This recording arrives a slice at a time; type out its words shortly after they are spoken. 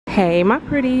Hey my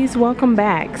pretties, welcome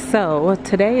back. So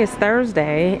today is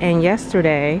Thursday and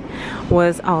yesterday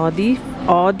was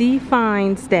Aldi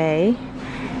Finds Day.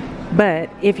 But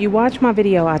if you watch my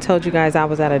video, I told you guys I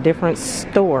was at a different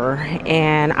store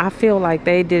and I feel like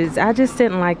I just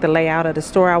didn't like the layout of the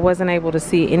store. I wasn't able to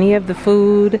see any of the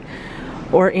food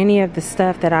or any of the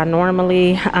stuff that I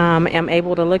normally am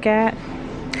able to look at.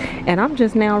 And I'm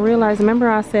just now realizing, remember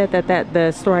I said that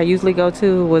the store I usually go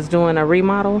to was doing a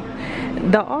remodel?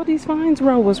 The Aldi's Finds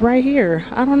row was right here.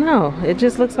 I don't know. It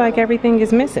just looks like everything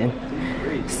is missing.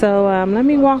 So let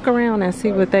me walk around and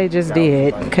see what they just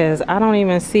did, because I don't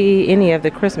even see any of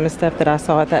the Christmas stuff that I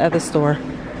saw at the other store.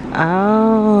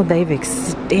 Oh, they've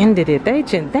extended it. They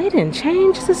didn't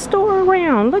change the store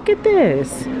around. Look at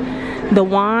this. The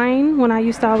wine, when I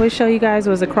used to always show you guys,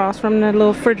 was across from the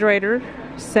little refrigerator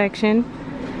section.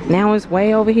 Now it's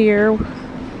way over here.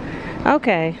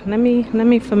 Okay, let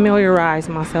me familiarize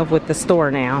myself with the store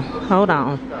now. Hold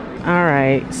on. All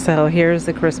right, so here's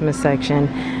the Christmas section.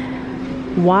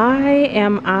 Why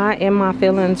am I in my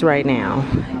feelings right now?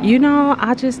 You know,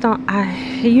 I just don't.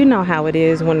 You know how it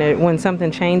is when something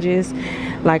changes.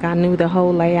 Like, I knew the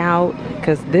whole layout,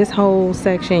 because this whole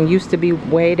section used to be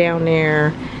way down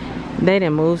there. They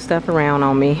didn't move stuff around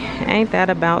on me. Ain't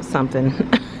that about something?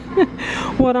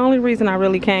 Well, the only reason I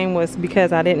really came was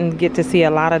because I didn't get to see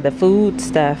a lot of the food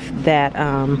stuff that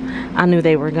I knew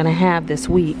they were gonna have this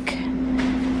week.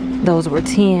 Those were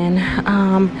 10.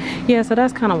 Yeah, so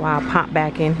that's kind of why I popped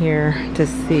back in here to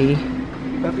see.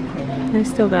 They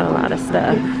still got a lot of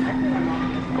stuff.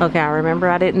 Okay, I remember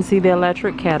I didn't see the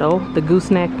electric kettle, the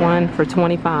gooseneck one for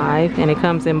 $25, and it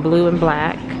comes in blue and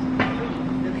black.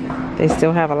 They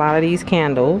still have a lot of these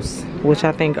candles, which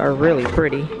I think are really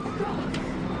pretty.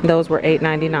 Those were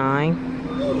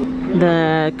 $8.99.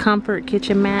 The comfort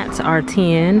kitchen mats are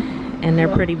 10, and they're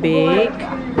pretty big.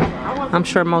 I'm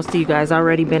sure most of you guys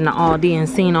already been to Aldi and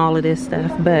seen all of this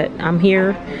stuff, but I'm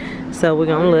here, so we're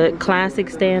gonna look. Classic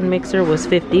stand mixer was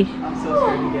 50.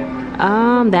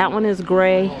 That one is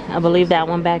gray. I believe that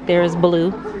one back there is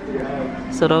blue.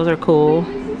 So those are cool.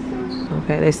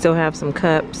 Okay, they still have some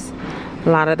cups,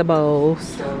 a lot of the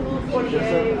bowls.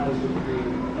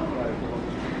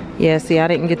 Yeah, see, I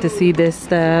didn't get to see this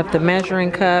stuff. The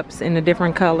measuring cups in the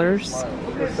different colors.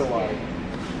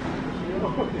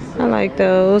 I like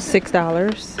those,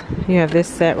 $6. You have this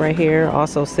set right here,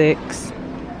 also $6.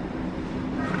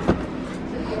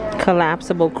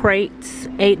 Collapsible crates,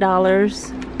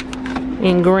 $8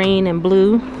 in green and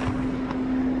blue.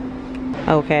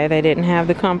 Okay, they didn't have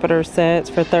the comforter sets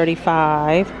for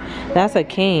 $35. That's a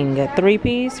king, a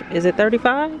 3-piece. Is it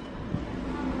 $35?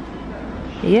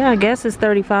 Yeah, I guess it's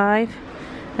 $35.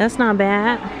 That's not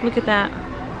bad. Look at that.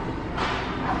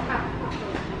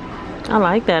 I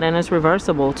like that, and it's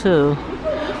reversible too.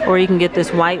 Or you can get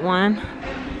this white one.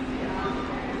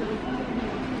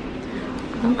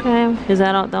 Okay, is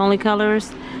that the only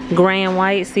colors? Gray and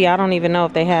white. See, I don't even know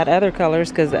if they had other colors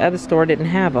because the other store didn't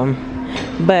have them.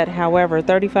 But however,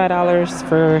 $35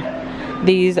 for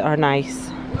these are nice.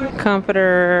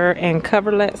 Comforter and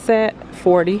coverlet set,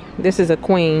 $40. This is a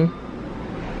queen.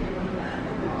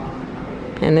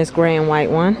 And this gray and white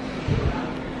one,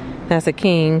 that's a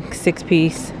king,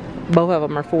 6-piece. Both of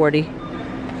them are $40.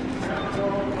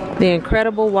 The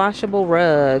incredible washable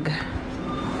rug,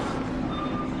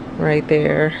 right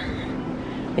there,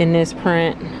 in this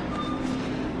print,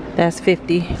 that's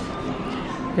 $50.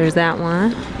 There's that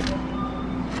one.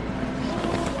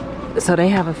 So they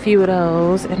have a few of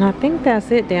those, and I think that's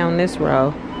it down this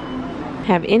row.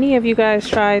 Have any of you guys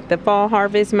tried the Fall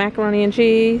Harvest macaroni and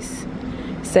cheese?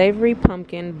 Savory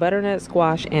pumpkin, butternut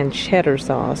squash, and cheddar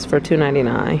sauce for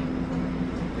 $2.99.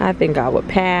 I think I would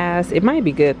pass. It might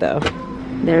be good though.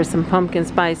 There's some pumpkin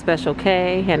spice special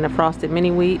K and the frosted mini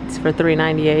wheats for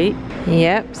 $3.98.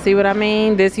 Yep, see what I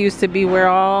mean? This used to be where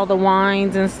all the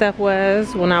wines and stuff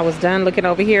was. When I was done looking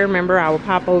over here, remember, I would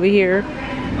pop over here.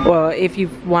 Well, if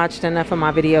you've watched enough of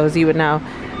my videos, you would know.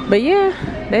 But yeah,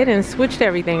 they done switched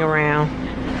everything around.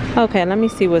 Okay, let me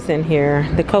see what's in here.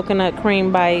 The coconut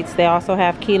cream bites. They also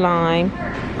have key lime.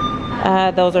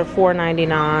 Those are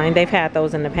 $4.99. They've had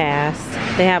those in the past.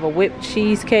 They have a whipped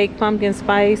cheesecake pumpkin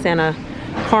spice and a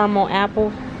caramel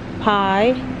apple pie.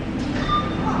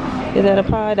 Is that a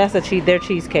pie? That's they're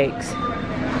cheesecakes.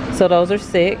 So those are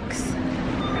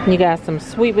 $6. You got some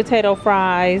sweet potato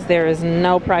fries. There is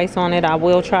no price on it. I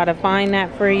will try to find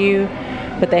that for you.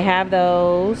 But they have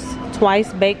those.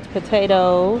 Twice baked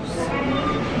potatoes.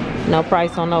 No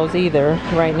price on those either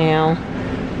right now.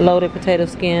 Loaded potato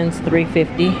skins,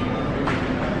 $3.50.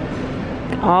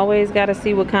 Always got to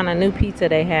see what kind of new pizza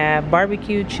they have.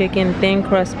 Barbecue chicken thin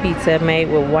crust pizza made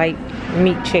with white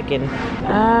meat chicken.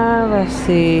 Let's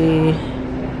see.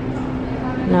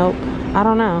 Nope, I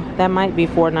don't know. That might be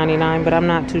 $4.99, but I'm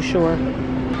not too sure.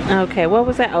 Okay, what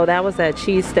was that? Oh, that was that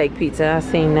cheesesteak pizza. I've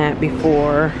seen that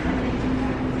before.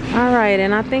 All right,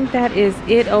 and I think that is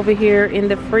it over here in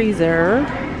the freezer.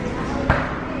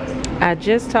 I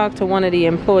just talked to one of the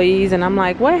employees and I'm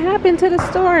like, what happened to the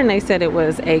store? And they said it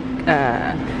was a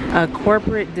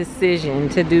corporate decision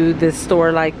to do this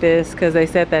store like this, because they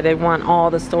said that they want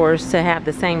all the stores to have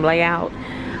the same layout.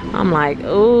 I'm like,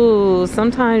 oh,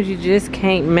 sometimes you just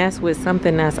can't mess with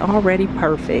something that's already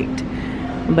perfect.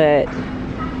 But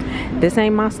this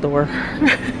ain't my store.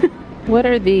 What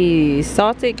are these?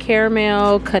 Salted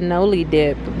caramel cannoli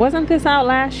dip. Wasn't this out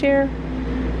last year?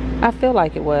 I feel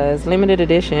like it was. Limited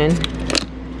edition.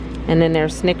 And then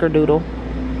there's snickerdoodle.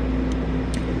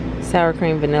 Sour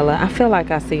cream vanilla. I feel like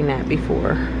I've seen that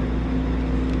before.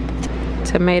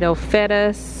 Tomato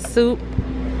feta soup.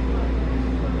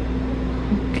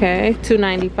 Okay,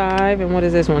 $2.95. And what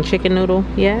is this one? Chicken noodle?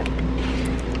 Yeah.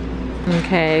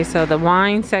 Okay, so the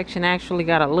wine section actually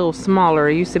got a little smaller.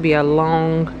 It used to be a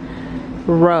long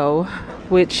row,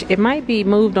 which it might be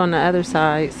moved on the other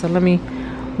side. So let me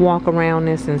walk around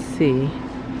this and see.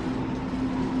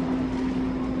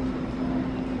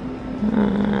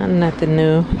 Nothing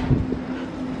new.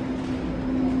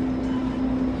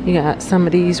 You got some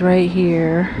of these right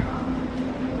here.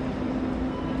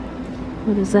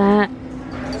 What is that?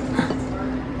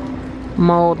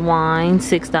 Mulled wine,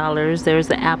 $6. There's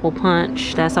the apple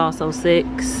punch, that's also $6.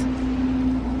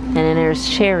 And then there's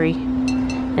cherry,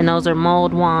 and those are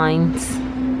mulled wines.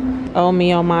 Oh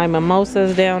me, oh my,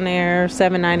 mimosas down there,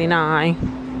 $7.99.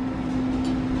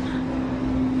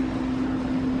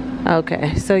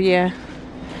 Okay, so yeah,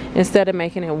 instead of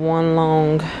making it one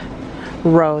long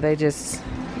row, they just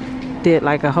did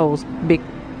like a whole big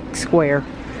square.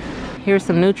 Here's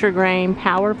some Nutri-Grain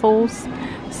Powerfuls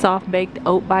soft baked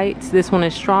oat bites. This one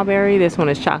is strawberry, this one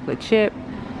is chocolate chip.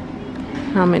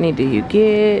 How many do you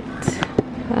get?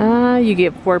 You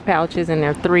get 4 pouches and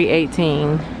they're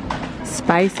 $3.18.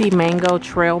 Spicy mango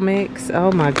trail mix.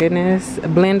 Oh my goodness. A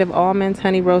blend of almonds,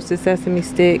 honey roasted sesame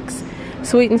sticks,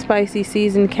 sweet and spicy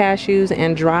seasoned cashews,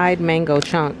 and dried mango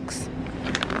chunks.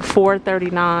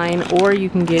 $4.39. Or you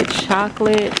can get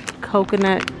chocolate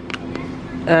coconut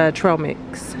trail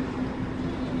mix.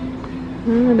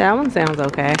 That one sounds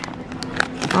okay.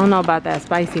 I don't know about that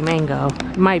spicy mango.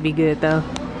 It might be good though.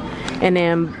 And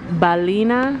then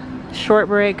Balina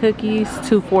shortbread cookies,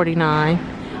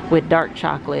 $2.49 with dark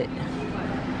chocolate.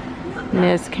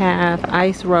 Nescafé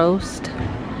ice roast,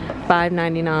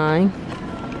 $5.99.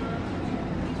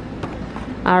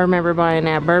 I remember buying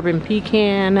that bourbon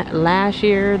pecan last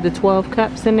year, the 12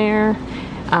 cups in there.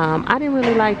 I didn't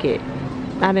really like it.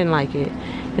 I didn't like it.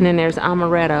 And then there's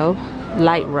amaretto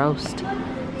light roast,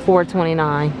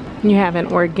 $4.29. You have an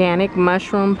organic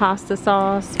mushroom pasta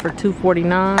sauce for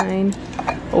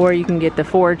 $2.49, or you can get the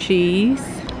 4 cheese.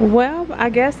 Well, I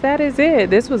guess that is it.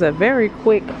 This was a very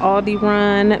quick Aldi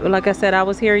run. Like I said, I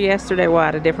was here yesterday, well,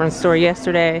 at a different store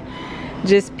yesterday,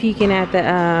 just peeking at the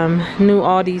new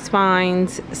Aldi's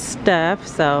Finds stuff.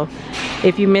 So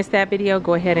if you missed that video,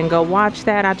 go ahead and go watch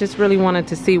that. I just really wanted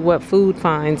to see what food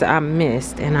finds I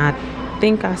missed, and I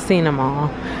think I've seen them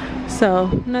all. So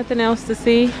nothing else to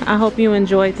see. I hope you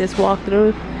enjoyed this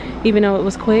walkthrough, even though it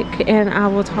was quick, and I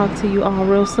will talk to you all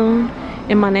real soon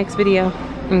in my next video.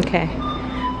 Okay,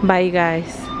 bye you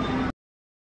guys.